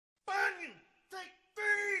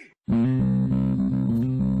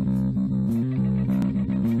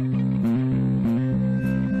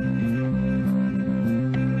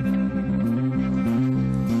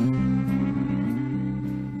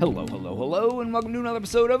and welcome to another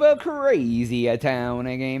episode of A Crazy Town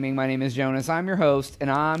of Gaming. My name is Jonas, I'm your host,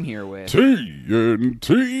 and I'm here with...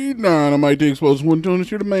 TNT Dynamite, the explosive one.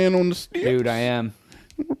 Jonas, you're the man on the sticks. Dude, I am.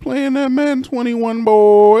 We're playing that Madden 21,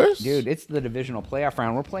 boys. Dude, it's the divisional playoff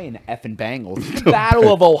round. We're playing the effing Bengals. It's the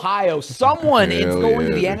Battle of Ohio. Someone is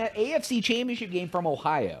going to the AFC Championship game from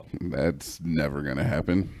Ohio. That's never going to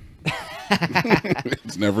happen.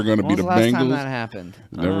 It's never going to be the When was the last Bengals. time that happened?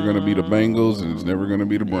 It's never going to be the Bengals, and it's never going to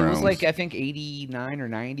be the Browns. It was like, I think, 89 or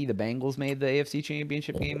 90. The Bengals made the AFC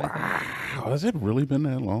Championship game, I think. Wow, has it really been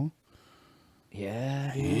that long?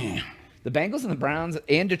 Yeah, dude. The Bengals and the Browns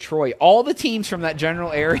and Detroit, all the teams from that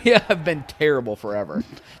general area have been terrible forever.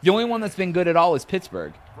 The only one that's been good at all is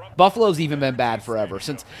Pittsburgh. Buffalo's even been bad forever.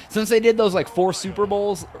 Since they did those like 4 Super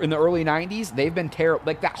Bowls in the early 90s, they've been terrible.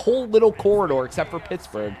 Like that whole little corridor except for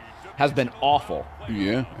Pittsburgh has been awful.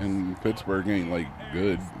 Yeah, and Pittsburgh ain't like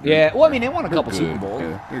good. Yeah, well, I mean, they won a couple Super Bowls.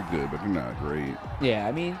 Yeah, they're good, but they're not great. Yeah,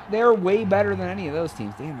 I mean, they're way better than any of those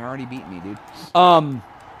teams. Damn, they're already beating me, dude. And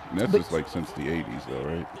that's just like since the 80s, though,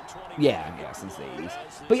 right? Yeah, since the 80s.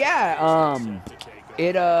 But yeah,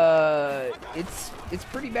 it's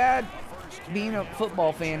pretty bad being a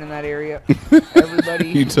football fan in that area. Everybody.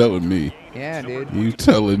 You telling me? Yeah, dude. You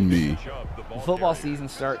telling me? The football season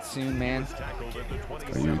starts soon, man.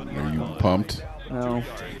 Are you pumped? No.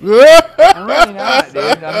 I'm really not, dude.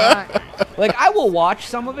 I'm not. Like, I will watch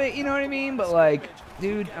some of it, you know what I mean? But like,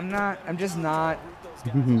 dude, I'm just not.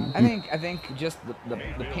 I think just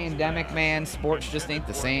the pandemic, man. Sports just ain't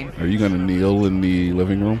the same. Are you gonna kneel in the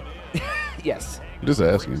living room? Yes. Just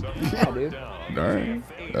asking. Yeah, dude. All right.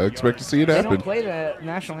 I expect to see it They happen. don't play the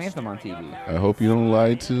national anthem on TV. I hope you don't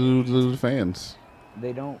lie to the fans.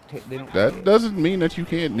 They don't. That doesn't mean that you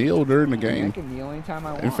can't kneel during the I game. can kneel anytime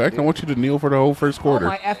I want. In fact, dude. I want you to kneel for the whole first quarter. Oh,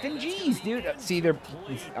 my effing G's, dude. See, we're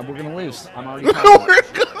gonna lose. I'm already telling you.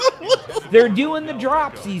 They're doing the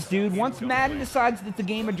dropsies, dude. Once Madden decides that it's a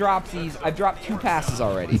game of dropsies, I've dropped 2 passes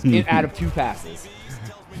already out of 2 passes.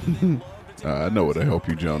 I know what to help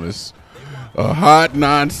you, Jonas. A hot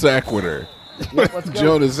non sequitur. Yep, let's go.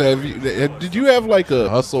 Jonas, did you have like a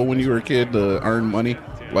hustle when you were a kid to earn money,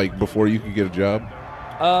 like before you could get a job?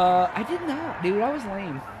 I did not, dude. I was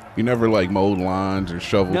lame. You never like mowed lawns or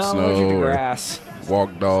shoveled No, snow look at the or grass.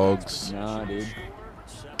 walked dogs? No, dude.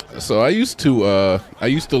 So I used to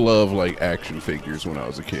love like action figures when I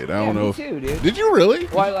was a kid. I don't know. Me too, dude. Did you really?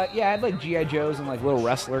 Well, I had like GI Joes and like little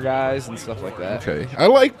wrestler guys and stuff like that. Okay, I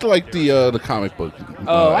liked like the comic book.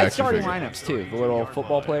 I had action starting figure. lineups too, the little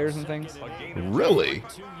football players and things. Really?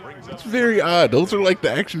 It's very odd. Those are like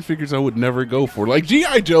the action figures I would never go for. Like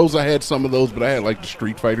GI Joes, I had some of those, but I had like the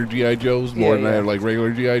Street Fighter GI Joes more than I had like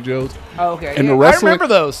regular GI Joes. Oh, okay. And yeah, the wrestling, I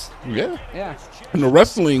remember those. Yeah. Yeah. And the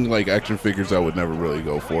wrestling like action figures I would never really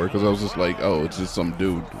go for because I was just like, oh, it's just some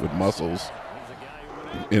dude with muscles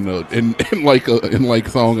in like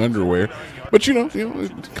thong underwear. But you know,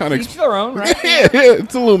 it kind of Each their own, right? yeah,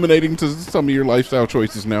 it's illuminating to some of your lifestyle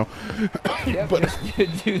choices now. Yep, But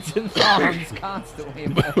dudes and thongs constantly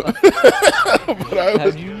in my life.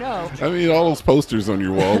 How'd you know? I mean, all those posters on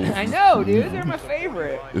your wall. I know, dude. They're my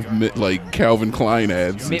favorite. Like Calvin Klein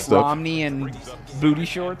ads and Mitt stuff. Romney and booty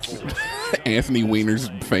shorts. Anthony Weiner's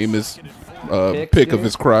famous pic dude. of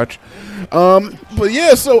his crotch. But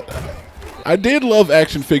yeah, so I did love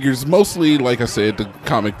action figures, mostly, like I said, the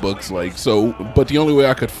comic books. But the only way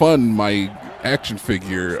I could fund my action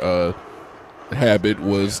figure habit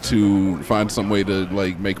was to find some way to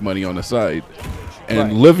like make money on the side. And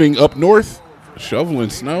Right. living up north, shoveling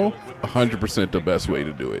snow, 100% the best way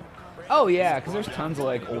to do it. Oh yeah, because there's tons of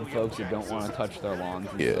like old folks that don't want to touch their lawns.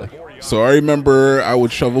 And Yeah. stuff. So I remember I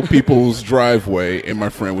would shovel people's driveway, and my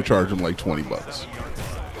friend would charge them like $20.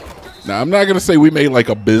 Now I'm not gonna say we made like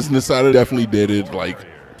a business out of it. Definitely did it like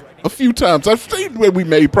a few times. I've seen where we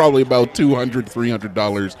made probably about $200,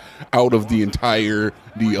 $300 out of the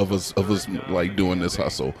entirety of us like doing this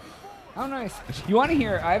hustle. Oh nice. You want to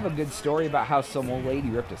hear? I have a good story about how some old lady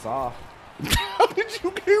ripped us off. How did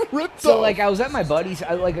you get ripped off? So like I was at my buddy's,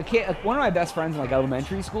 like a kid, one of my best friends in like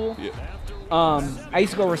elementary school. Yeah. I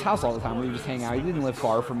used to go over his house all the time. We would just hang out. He didn't live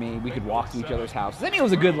far from me. We could walk to each other's houses. I mean, it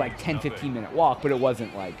was a good like 10-15 minute walk, but it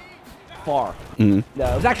wasn't like far. It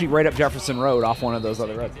was actually right up Jefferson Road off one of those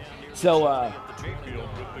other roads. So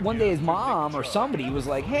one day his mom or somebody was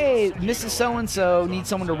like, hey, Mrs. So-and-so needs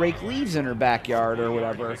someone to rake leaves in her backyard or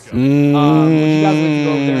whatever. Would you guys like to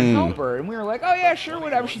go over there and help her? And we were like, oh yeah, sure,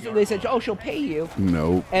 whatever. They said, oh, she'll pay you.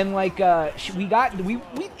 No. And like it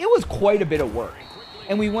was quite a bit of work.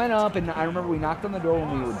 And we went up, and I remember we knocked on the door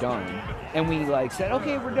when we were done. And we, like, said,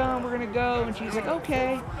 okay, we're done, we're going to go. And she's like,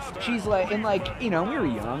 okay. She's like, and, like, you know, we were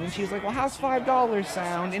young. And she's like, well, how's $5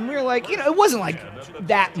 sound? And we were like, you know, it wasn't, like,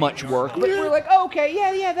 that much work. But we were like, oh, okay,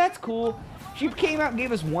 yeah, that's cool. She came out and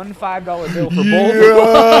gave us one $5 bill for both of us.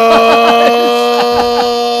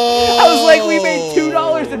 I was like, we made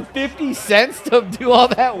 $2.50 to do all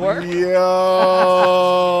that work. Yo,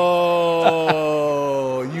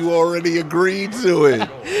 you already agreed to it.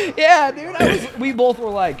 Yeah, dude. We both were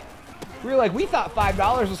like, we thought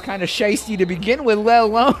 $5 was kind of shisty to begin with, let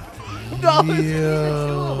alone $2 for the two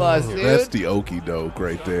of us, dude. That's the okie doke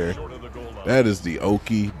right there. That is the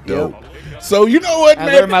okie doke. Yep. So you know what, man?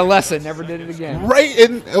 I learned my lesson. Never did it again. Right,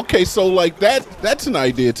 and okay, so like that's an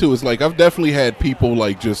idea too. It's like I've definitely had people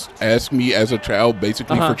like just ask me as a child,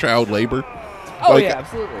 basically for child labor. Oh like, yeah,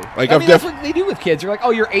 absolutely. Like I mean, that's what they do with kids. You're like, oh,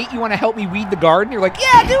 you're 8. You want to help me weed the garden? You're like,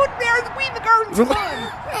 yeah, dude, weed the garden's fun.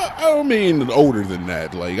 I don't mean older than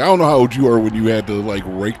that. Like I don't know how old you are when you had to like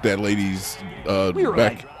rake that lady's we were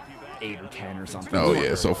back. Like 8 or 10 or something. Oh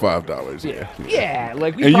yeah, so $5. Yeah,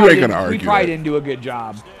 like we and probably, you ain't gonna argue we probably that. didn't do a good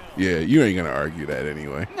job. Yeah, you ain't gonna argue that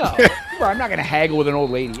anyway. No, I'm not gonna haggle with an old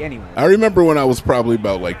lady anyway. I remember when I was probably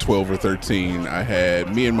about like 12 or 13, I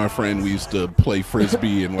had me and my friend, we used to play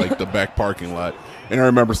Frisbee in like the back parking lot. And I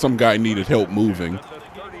remember some guy needed help moving.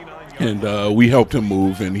 And we helped him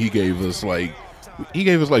move, and he gave us like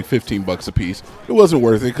 $15 a piece. It wasn't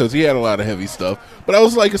worth it because he had a lot of heavy stuff. But I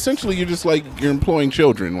was like, essentially, you're employing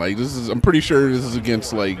children. Like I'm pretty sure this is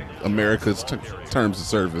against like America's terms of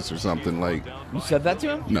service or something. Like you said that to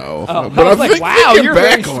him? No, but I'm like, wow, you're a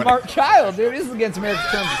very smart child, dude. This is against America's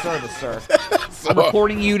terms of service, sir. I'm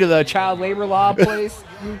reporting you to the child labor law place.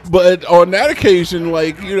 But on that occasion,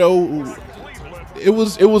 like you know. It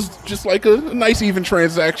was just like a nice even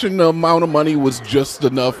transaction. The amount of money was just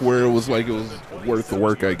enough where it was worth the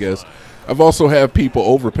work, I guess. I've also had people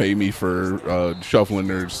overpay me for shoveling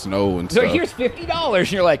their snow and stuff. So here's $50.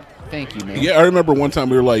 And you're like, thank you, man. Yeah, I remember one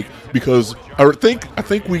time we were like, because I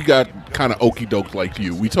think we got kind of okey doke like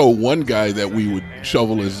you. We told one guy that we would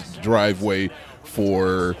shovel his driveway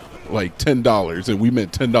for like $10, and we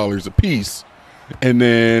meant $10 a piece. And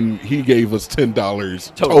then he gave us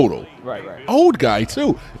 $10 total. Right. Old guy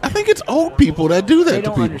too. I think it's old people that do that. They to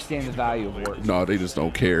don't people. understand the value of work. No, they just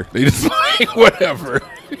don't care. They just like whatever.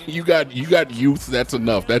 You got youth. That's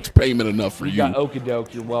enough. That's payment enough for you. You got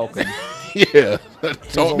okey-doke. You're welcome. Yeah,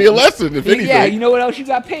 taught me a lesson. If anything. Yeah, you know what else you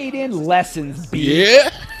got paid in? Lessons. B. Yeah.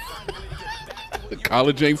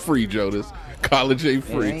 College ain't free, Jonas. College ain't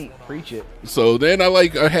free. It ain't. Preach it. So then I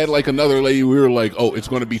had like another lady. We were like, oh, it's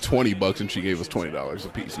going to be $20, and she gave us $20 a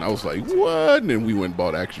piece. And I was like, what? And then we went and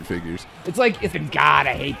bought action figures. It's like, God,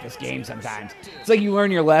 I hate this game sometimes. It's like you learn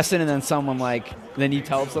your lesson, and then then you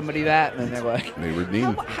tell somebody that, and then they're like, they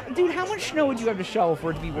redeem. Dude, how much snow would you have to shovel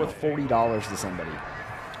for it to be worth $40 to somebody?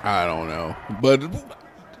 I don't know, but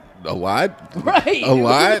a lot, right? A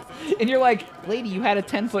lot. And you're like, lady, you had a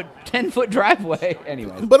 10-foot driveway.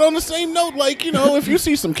 Anyway. But on the same note, like, you know, if you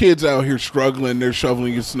see some kids out here struggling, they're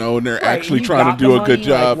shoveling your snow, and they're actually trying to do a good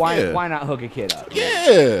job. Like, why not hook a kid up?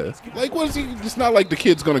 Yeah. Like, what is he? It's not like the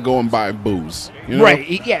kid's gonna go and buy booze, you know? Right?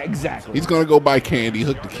 Yeah, exactly. He's gonna go buy candy,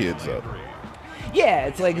 hook the kids up. Yeah,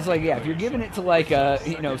 it's like yeah. If you're giving it to like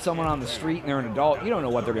someone on the street and they're an adult, you don't know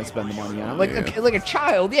what they're gonna spend the money on. Like a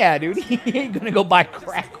child, yeah, dude, he ain't gonna go buy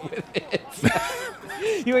crack with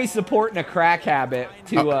it. You ain't supporting a crack habit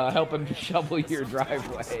to help him shovel your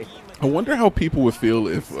driveway. I wonder how people would feel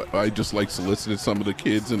if I just like solicited some of the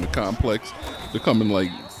kids in the complex to come and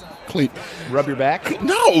like clean, rub your back.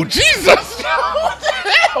 No, Jesus, what the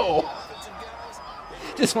hell?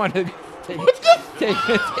 Just wanted to.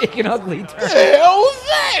 Take an ugly turn. What the hell was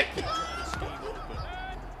that?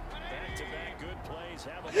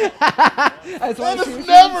 That has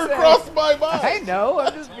never crossed my mind. I know.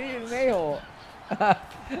 I'm just being an a-hole.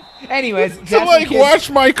 Anyways, to like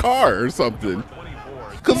wash my car or something.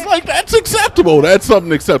 Because like that's acceptable. That's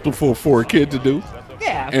something acceptable for a kid to do.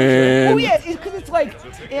 Yeah. And sure. Oh yeah, because it's like,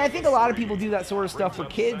 and I think a lot of people do that sort of stuff for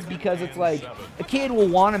kids because it's like a kid will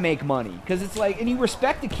want to make money because it's like, and you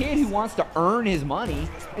respect a kid who wants to earn his money,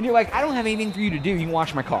 and you're like, I don't have anything for you to do. You can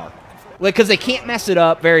wash my car, like because they can't mess it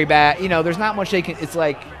up very bad. You know, there's not much they can. It's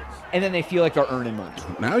like, and then they feel like they're earning money.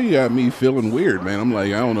 Now you got me feeling weird, man. I'm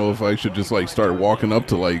like, I don't know if I should just like start walking up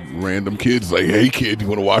to like random kids, like, hey kid, you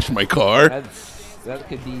want to wash my car? That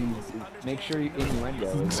could be. Make sure you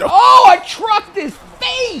innuendo. Oh, I trucked his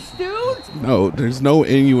face, dude. No, there's no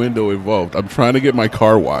innuendo involved. I'm trying to get my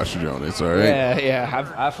car washed, Jonas. All right.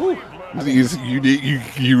 Yeah.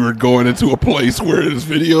 You were going into a place where this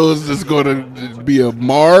video is just going to be a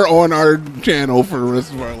mar on our channel for the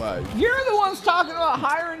rest of our lives. You're the ones talking about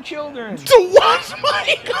hiring children to watch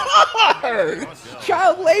my car.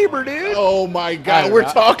 Child labor, dude. Oh my God, we're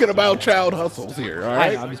talking about child hustles here. All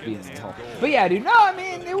right, I'm just being an asshole. But yeah, dude. No, I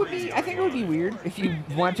mean, I think it would be weird if you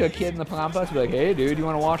went to a kid in the Pampas and be like, "Hey, dude, you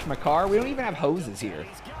want to wash my car?" We don't even have hoses here.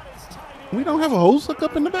 We don't have a hose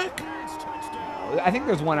hookup in the back? I think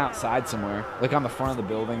there's one outside somewhere, like on the front of the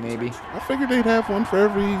building, maybe. I figured they'd have one for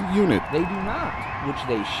every unit. They do not, which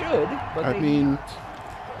they should. But I mean,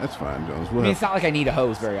 that's fine, Jones. I mean, it's not like I need a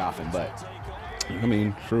hose very often, but I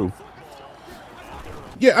mean, true.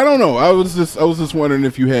 Yeah, I don't know. I was just wondering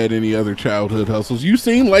if you had any other childhood hustles. You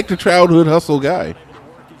seem like the childhood hustle guy.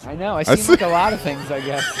 I know. I seem like a lot of things, I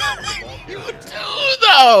guess. You do,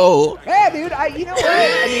 though. Yeah, dude. You know what?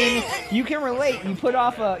 I mean, you can relate. You put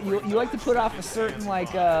off you like to put off a certain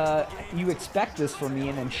you expect this from me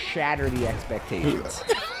and then shatter the expectations.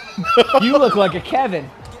 You look like a Kevin.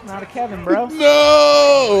 Not a Kevin, bro.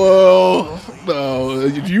 No.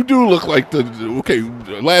 You do look like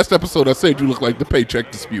last episode I said you look like the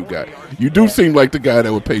paycheck dispute guy. You do seem like the guy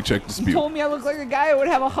that would paycheck dispute. You told me I look like a guy who would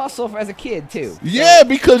have a hustle as a kid too. Yeah,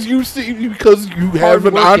 because you have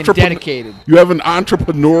an dedicated. You have an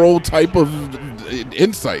entrepreneurial type of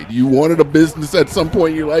insight. You wanted a business at some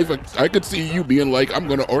point in your life. I could see you being like, I'm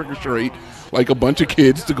going to orchestrate like a bunch of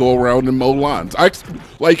kids to go around and mow lawns.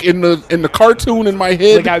 Like in the cartoon in my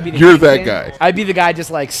head, like you're that guy. I'd be the guy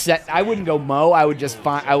just like set. I wouldn't go mow. I would just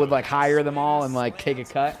I would like hire them all and like take a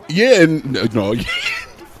cut. Yeah, and no,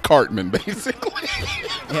 Cartman basically.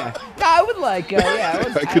 Yeah, no, I would like.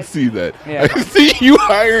 Yeah, I could see that. Yeah. I could see you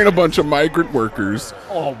hiring a bunch of migrant workers.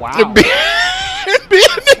 Oh wow. To be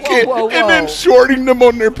and then shorting them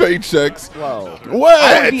on their paychecks. Whoa. What?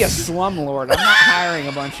 I would be a slumlord. I'm not hiring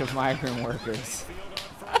a bunch of migrant workers.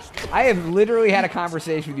 I have literally had a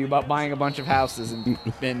conversation with you about buying a bunch of houses and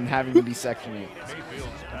having to be Section 8.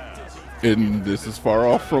 And this is far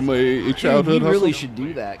off from a childhood hustle? We really hustle? should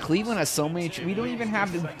do that. Cleveland has so many. We don't even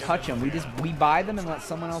have to touch them. We buy them and let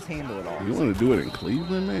someone else handle it all. You want to do it in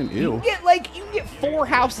Cleveland, man? Ew. You can get 4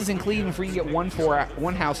 houses in Cleveland before you can get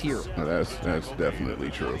one house here. Oh, that's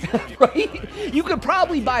definitely true. Right? You could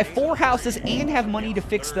probably buy 4 houses and have money to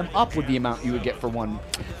fix them up with the amount you would get for one.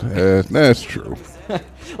 That's true.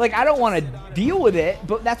 Like, I don't want to deal with it,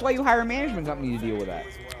 but that's why you hire a management company to deal with that.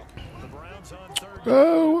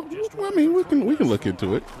 I mean, we can look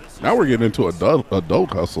into it. Now we're getting into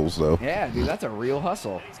adult hustles, though. Yeah, dude, that's a real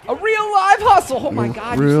hustle. A real live hustle. Oh my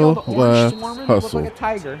God, you see all the orange swarming? You look like a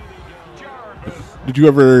tiger. Did you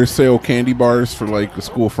ever sell candy bars for like a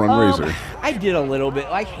school fundraiser? I did a little bit.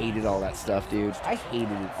 I hated all that stuff, dude. I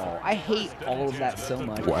hated it all. I hate all of that so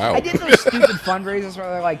much. Wow. I did those stupid fundraisers where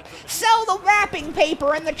they're like, sell the wrapping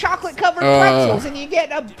paper and the chocolate-covered pretzels, and you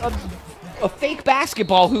get a fake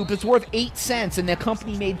basketball hoop that's worth 8 cents, and the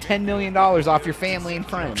company made $10 million off your family and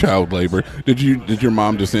friends. Child labor. Did your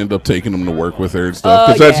mom just end up taking them to work with her and stuff?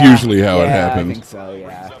 Because that's usually how it happens. I think so.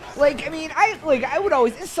 Yeah. Like, I mean, I would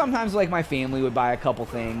always sometimes like my family would buy a couple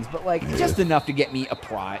things, but like just enough to get me a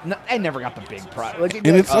prize. I never got the big prize. Like,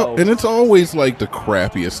 it's always like the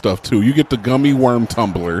crappiest stuff too. You get the gummy worm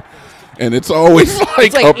tumbler. And it's always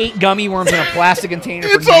like 8 gummy worms in a plastic container.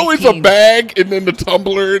 It's always a bag, and then the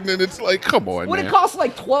tumbler, and then it's like, come on, man. It costs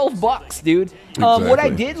like $12, dude. Exactly. What I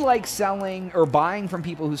did like selling or buying from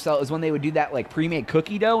people who sell is when they would do that like pre-made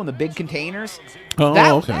cookie dough in the big containers.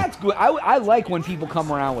 Okay. That's good. I like when people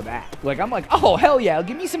come around with that. Like, I'm like, oh, hell yeah,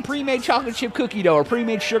 give me some pre-made chocolate chip cookie dough or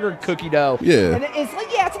pre-made sugar cookie dough. Yeah. And it's like,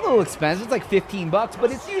 yeah, it's a little expensive. It's like $15,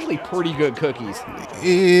 but it's usually pretty good cookies.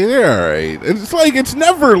 Yeah, all right. It's like, it's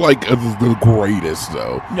never like the greatest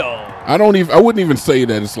though. No. I wouldn't even say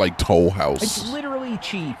that it's like Toll House. It's literally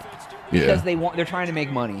cheap. Because they're trying to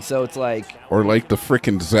make money, so it's like... Or like the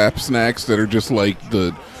frickin' Zap Snacks that are just like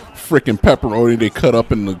the frickin' pepperoni they cut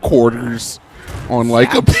up in the quarters on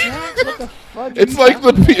like Zap Snacks? What the fuck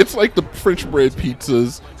it's like the French bread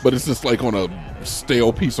pizzas, but it's just like on a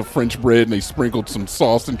stale piece of French bread, and they sprinkled some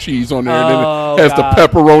sauce and cheese on there, and then it has the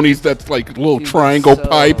pepperonis that's like little triangle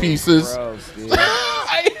pie pieces. Gross, dude.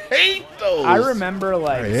 I hate those. I remember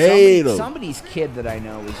like somebody's kid that I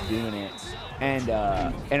know was doing it.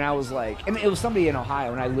 And I was like, and it was somebody in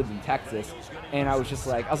Ohio, and I lived in Texas, and I was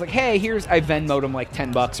like, hey, I Venmo'd him like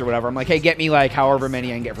 $10 or whatever. I'm like, hey, get me like however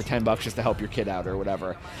many I can get for $10 just to help your kid out or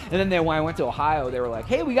whatever. And then when I went to Ohio, they were like,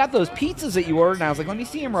 hey, we got those pizzas that you ordered, and I was like, let me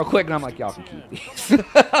see them real quick, and I'm like, y'all can keep these.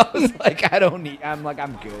 I was like, I'm like,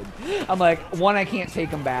 I'm good. I'm like, one, I can't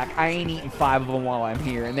take them back. I ain't eating 5 of them while I'm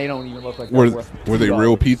here, and they don't even look like they're worth $2. Were they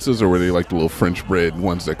real pizzas, or were they like the little French bread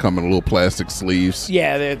ones that come in little plastic sleeves?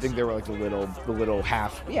 Yeah, I think they were like the little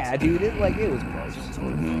half. Yeah, dude, it was gross.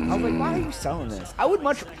 I was like, why are you selling this? I would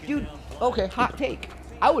dude, okay, hot take.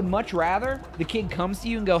 I would much rather the kid comes to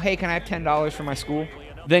you and go, hey, can I have $10 for my school?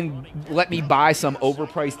 Then let me buy some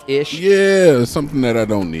overpriced ish. Yeah, something that I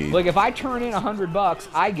don't need. Like if I turn in $100,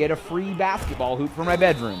 I get a free basketball hoop for my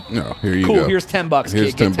bedroom. No, here you go. go. Here's $10.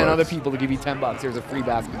 Here's Get 10 other people to give you $10. Here's a free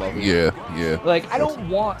basketball hoop. Yeah. Like I don't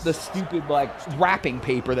want the stupid like wrapping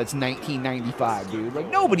paper that's $19.95, dude.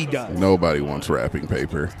 Like nobody does. Nobody wants wrapping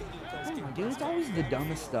paper. Dude, it's always the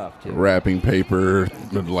dumbest stuff too. Wrapping paper,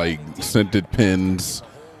 like scented pens.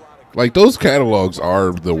 Like those catalogs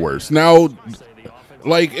are the worst. Now.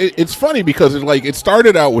 Like it's funny because it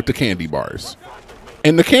started out with the candy bars,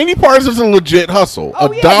 and the candy bars is a legit hustle. A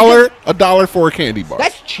dollar for a candy bar.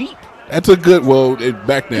 That's cheap. That's a good. Well,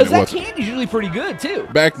 back then it wasn't. Because that candy's usually pretty good too.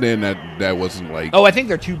 Back then that wasn't like. Oh, I think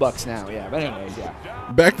they're $2 now. Yeah, but anyways, yeah.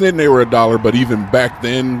 Back then they were $1, but even back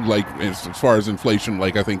then, like as far as inflation,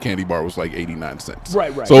 like I think candy bar was like 89 cents.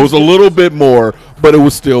 Right. So it was a little bit more, but it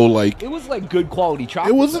was still like. It was like good quality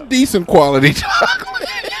chocolate. It was a decent quality chocolate.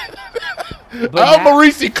 I'm a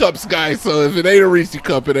Reese Cups guy, so if it ain't a Reese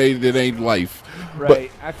Cup, it ain't life.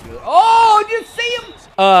 Right, I feel it. Oh, did you see him?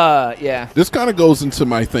 Yeah. This kind of goes into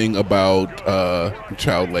my thing about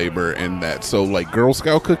child labor and that. So, like Girl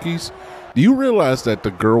Scout cookies, do you realize that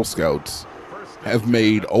the Girl Scouts have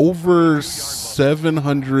made over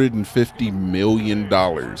 $750 million?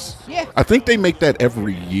 Yeah. I think they make that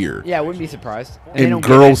every year. Yeah, I wouldn't be surprised. And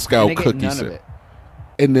Girl Scout cookies.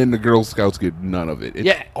 And then the Girl Scouts get none of it.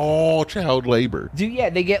 It's all child labor.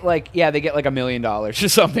 They get like $1 million or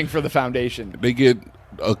something for the foundation. They get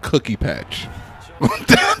a cookie patch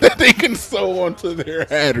that they can sew onto their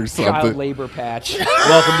hat or something. Child labor patch.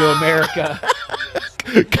 Welcome to America.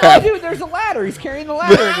 Oh, dude, there's a ladder. He's carrying the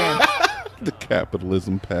ladder again. The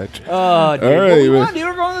capitalism patch. Oh, dude. All right, what we want, dude?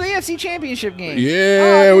 We're going to the AFC Championship game.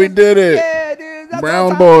 Yeah, we did it. Yeah, dude. That's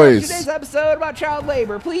Brown boys. Today's episode about child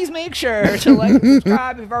labor. Please make sure to like and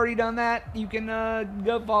subscribe. If you've already done that, you can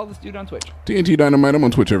go follow this dude on Twitch. TNT Dinomight. I'm on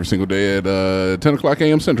Twitch every single day at 10 o'clock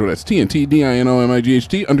a.m. Central. That's TNT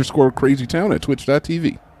DINOMIGHT _CrazyTown at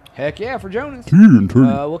twitch.tv. Heck yeah, for Jonas. TNT.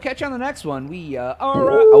 We'll catch you on the next one. We are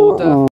out.